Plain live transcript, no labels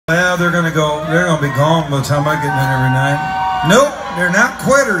Well, they're gonna be gone by the time I get in every night. Nope, they're not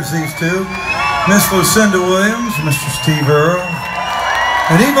quitters, these two. Miss Lucinda Williams, Mr. Steve Earle.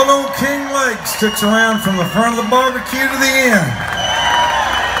 And even old King Lake sticks around from the front of the barbecue to the end.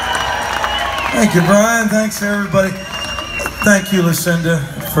 Thank you, Brian. Thanks, everybody. Thank you, Lucinda,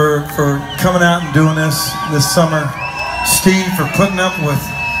 for coming out and doing this summer. Steve, for putting up with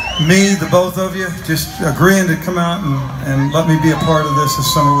me, the both of you, just agreeing to come out and let me be a part of this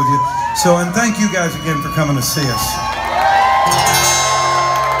summer with you. So, and thank you guys again for coming to see us.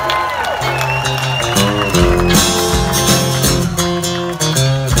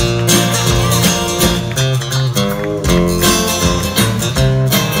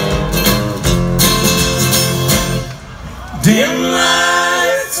 Dim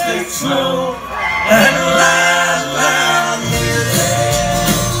lights, thick smoke, and loud music.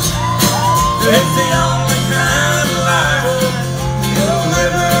 It's the only kind of life you'll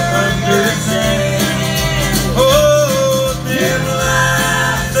ever understand. Oh, dim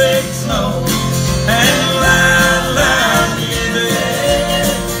lights, thick smoke, and loud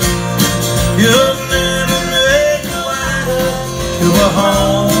music. You'll never make a life to a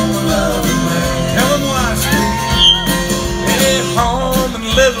home-loving man. Tell them why, Steve. Home and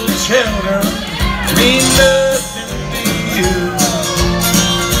little children mean nothing to you.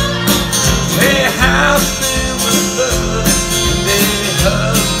 A house filled with love and a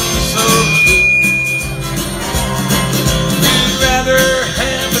husband so true. You'd rather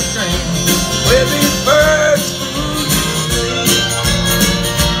have a drink with these birds food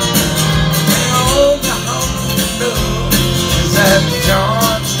and all the home love is at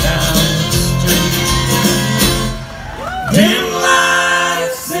Georgetown Street. Dim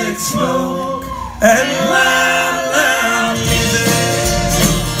lights, thick smoke, and loud music.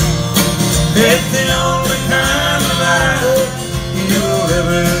 It's the only kind of life you'll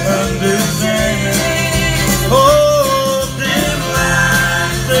ever understand. Oh, dim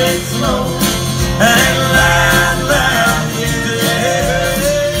lights, thick smoke, and loud music.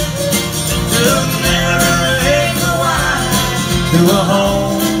 You'll never make a wife to a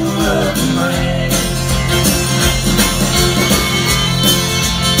home-loving man.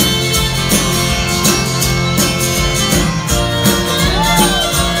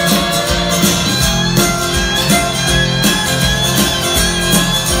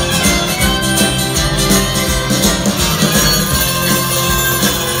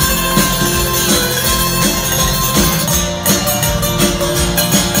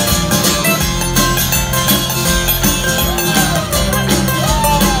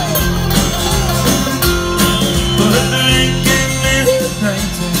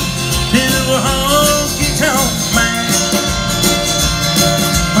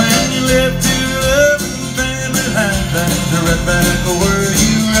 Back where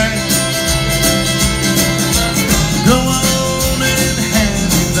you ran. Go on and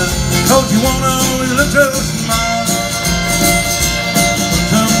hand it up, 'cause you won't always look so small.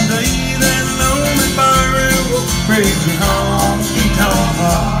 Someday that lonely bar will break your honky-tonk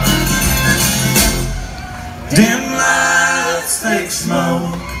heart. Dim lights, thick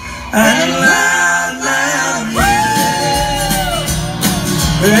smoke, and loud music.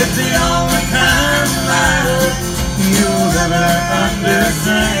 It's the only kind of life you'll ever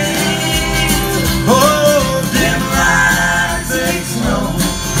understand. Oh, dim lights, thick smoke,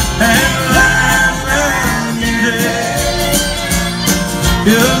 and loud music.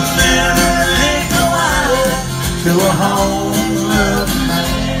 You'll never make a wife to a home-loving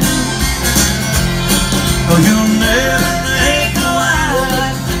man. Oh, you'll never make a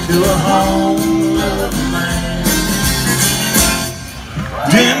wife to a home-loving man.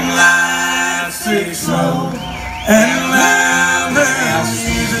 Dim lights, thick smoke, and loud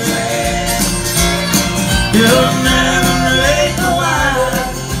music. You'll never make a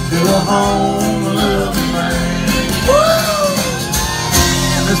wife to a home-loving man. Woo!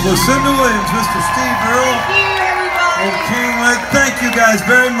 Miss Lucinda Williams, Mr. Steve Earle. Thank you, everybody. Old King Lake, thank you guys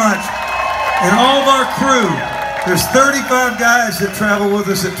very much. And all of our crew, there's 35 guys that travel with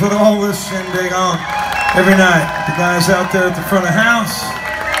us that put all this shindig on every night. The guys out there at the front of the house,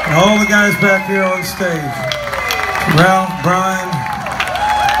 and all the guys back here on stage. Ralph, Brian,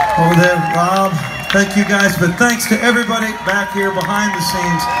 over there, Rob, thank you guys, but thanks to everybody back here behind the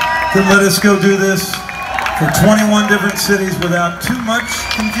scenes that let us go do this for 21 different cities without too much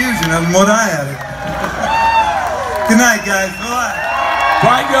confusion of what I added. Good night, guys. Bye.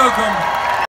 Dwight Yoakam.